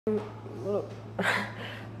Well,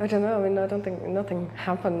 I don't know. I mean, I don't think nothing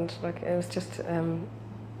happened. Like it was just, I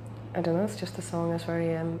don't know. It's just the song is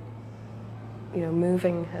very,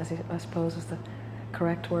 moving. I suppose is the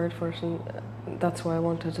correct word for it, and that's why I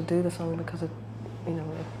wanted to do the song because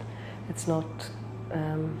it's not. I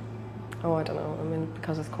don't know. I mean,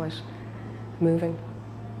 because it's quite moving.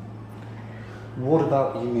 What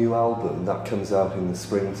about your new album that comes out in the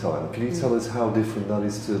springtime? Can you tell us how different that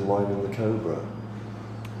is to Lion and the Cobra?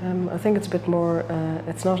 I think it's a bit more,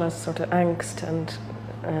 it's not as sort of angst and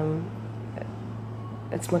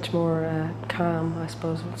it's much more calm, I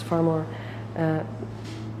suppose. It's far more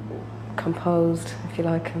composed, if you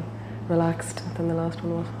like, and relaxed than the last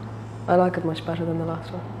one was. I like it much better than the last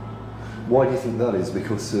one. Why do you think that is?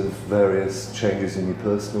 Because of various changes in your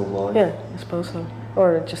personal life? Yeah, I suppose so.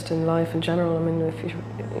 Or just in life in general. I mean, if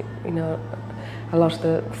a lot of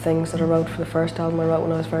the things that I wrote for the first album I wrote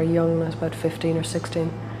when I was very young, when I was about 15 or 16.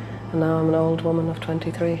 And now I'm an old woman of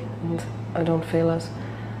 23 and I don't feel as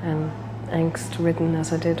angst-ridden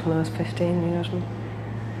as I did when I was 15, you know what I mean?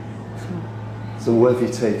 So where have you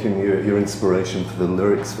taken your inspiration for the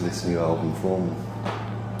lyrics for this new album from?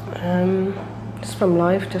 Just from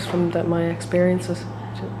life, just from my experiences.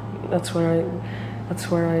 That's where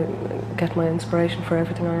I get my inspiration for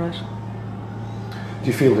everything I write. Do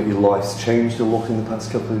you feel that your life's changed a lot in the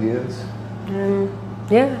past couple of years?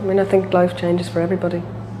 Yeah, I mean, I think life changes for everybody.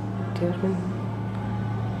 Do you know what I mean?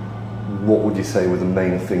 What would you say were the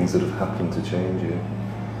main things that have happened to change you?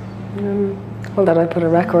 Well, that I put a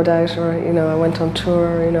record out, or I went on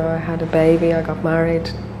tour. I had a baby, I got married,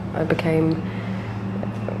 I became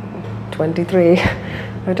 23.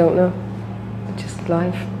 I don't know, just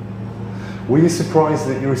life. Were you surprised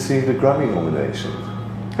that you received a Grammy nomination?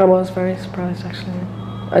 I was very surprised, actually.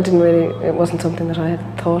 It wasn't something that I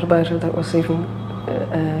had thought about or that was even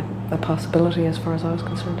a possibility as far as I was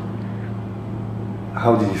concerned.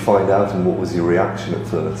 How did you find out and what was your reaction at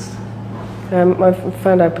first? I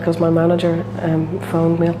found out because my manager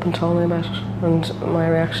phoned me up and told me about it, and my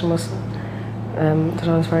reaction was that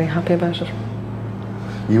I was very happy about it.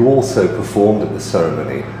 You also performed at the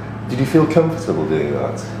ceremony. Did you feel comfortable doing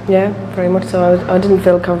that? Yeah, very much so. I didn't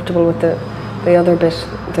feel comfortable with the other bit,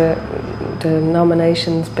 the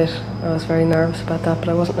nominations bit. I was very nervous about that, but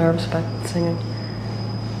I wasn't nervous about singing.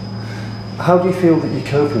 How do you feel that you're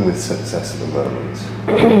coping with success at the moment?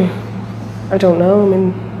 I don't know. I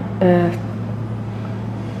mean,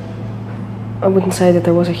 I wouldn't say that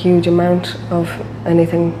there was a huge amount of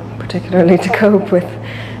anything particularly to cope with.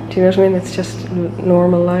 Do you know what I mean? It's just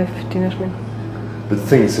normal life. Do you know what I mean? But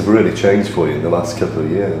things have really changed for you in the last couple of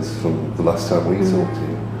years from the last time we talked to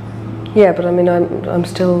you. Yeah, but I mean, I'm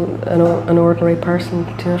still an ordinary person. Do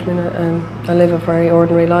you know what I mean? I live a very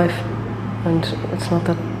ordinary life, and it's not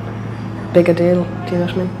that big a deal. Do you know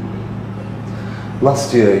what I mean?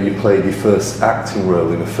 Last year, you played your first acting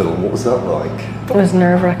role in a film. What was that like? It was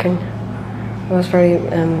nerve-wracking. It was very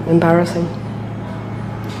embarrassing.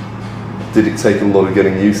 Did it take a lot of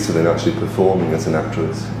getting used to then actually performing as an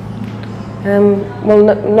actress? Well,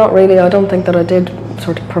 not really. I don't think that I did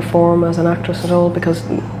sort of perform as an actress at all, because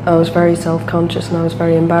I was very self-conscious and I was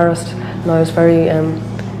very embarrassed and I was very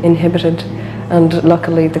inhibited, and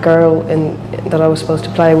luckily the girl that I was supposed to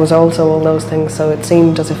play was also all those things, so it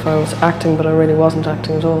seemed as if I was acting, but I really wasn't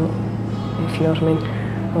acting at all, if you know what I mean.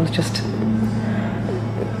 I was just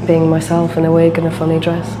being myself in a wig and a funny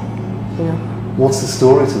dress, you know. What's the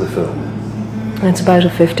story to the film? It's about a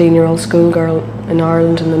 15-year-old schoolgirl in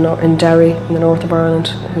Ireland, in Derry, in the north of Ireland,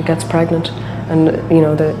 who gets pregnant, and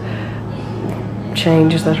the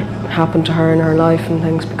changes that happen to her in her life and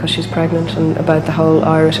things because she's pregnant, and about the whole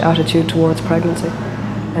Irish attitude towards pregnancy,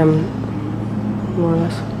 more or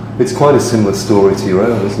less. It's quite a similar story to your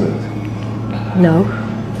own, isn't it? No.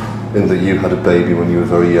 In that you had a baby when you were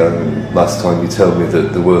very young, and last time you told me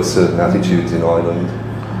that there were certain attitudes in Ireland.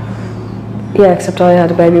 Yeah, except I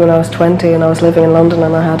had a baby when I was 20 and I was living in London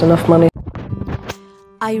and I had enough money.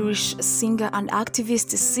 Irish singer and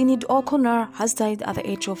activist Sinéad O'Connor has died at the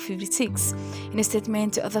age of 56. In a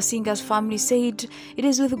statement, the singer's family said, "It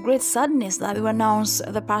is with great sadness that we announce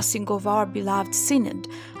the passing of our beloved Sinéad.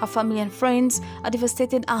 Her family and friends are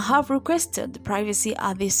devastated and have requested privacy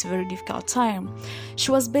at this very difficult time."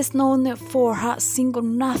 She was best known for her single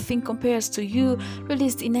 "Nothing Compares to You,"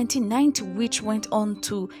 released in 1990, which went on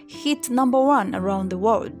to hit #1 around the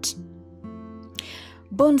world.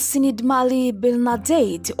 Born Sinéad Mali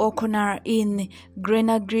Belnadette O'Connor in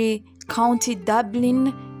Grenagry, County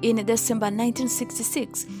Dublin, In December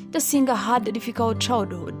 1966, the singer had a difficult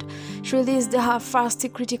childhood. She released her first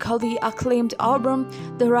critically acclaimed album,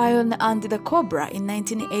 The Lion and the Cobra, in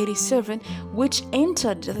 1987, which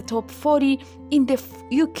entered the top 40 in the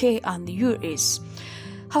UK and the US.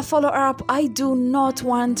 Her follow-up, I Do Not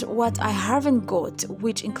Want What I Haven't Got,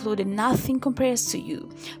 which included Nothing Compares to You,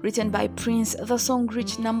 written by Prince, the song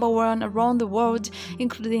reached #1 around the world,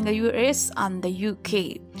 including the US and the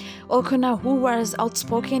UK. O'Connor, who was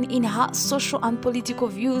outspoken in her social and political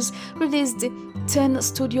views, released 10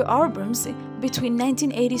 studio albums between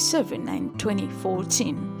 1987 and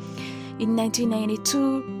 2014. In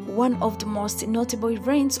 1992, one of the most notable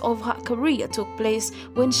events of her career took place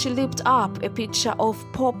when she lipped up a picture of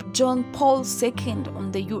Pope John Paul II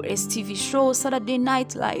on the US TV show Saturday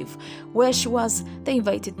Night Live, where she was the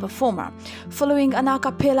invited performer. Following an a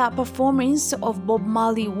cappella performance of Bob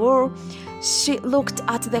Marley War, she looked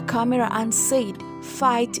at the camera and said,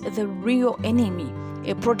 "Fight the real enemy,"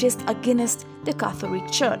 a protest against the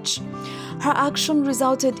Catholic Church. Her action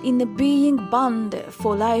resulted in being banned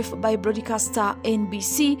for life by broadcaster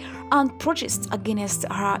NBC and protests against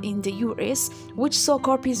her in the US, which saw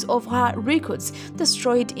copies of her records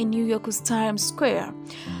destroyed in New York's Times Square.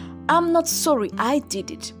 "I'm not sorry I did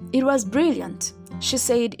it. It was brilliant," she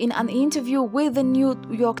said in an interview with the New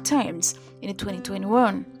York Times in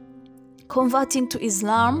 2021. Converting to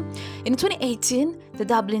Islam, in 2018, the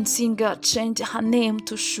Dublin singer changed her name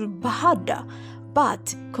to Shubhada,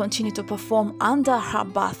 but continued to perform under her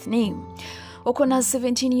birth name. O'Connor's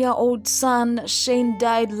 17-year-old son Shane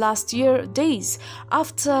died last year, days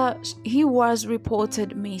after he was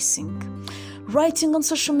reported missing. Writing on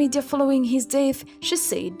social media following his death, she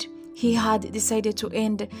said he had decided to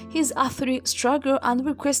end his athletic struggle and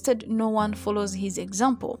requested no one follows his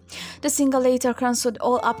example. The singer later cancelled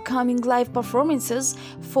all upcoming live performances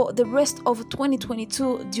for the rest of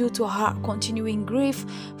 2022 due to her continuing grief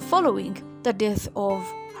following the death of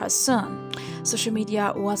her son. Social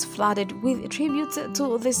media was flooded with tributes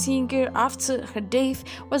to the singer after her death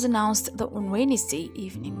was announced on Wednesday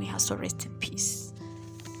evening. May her soul rest in peace.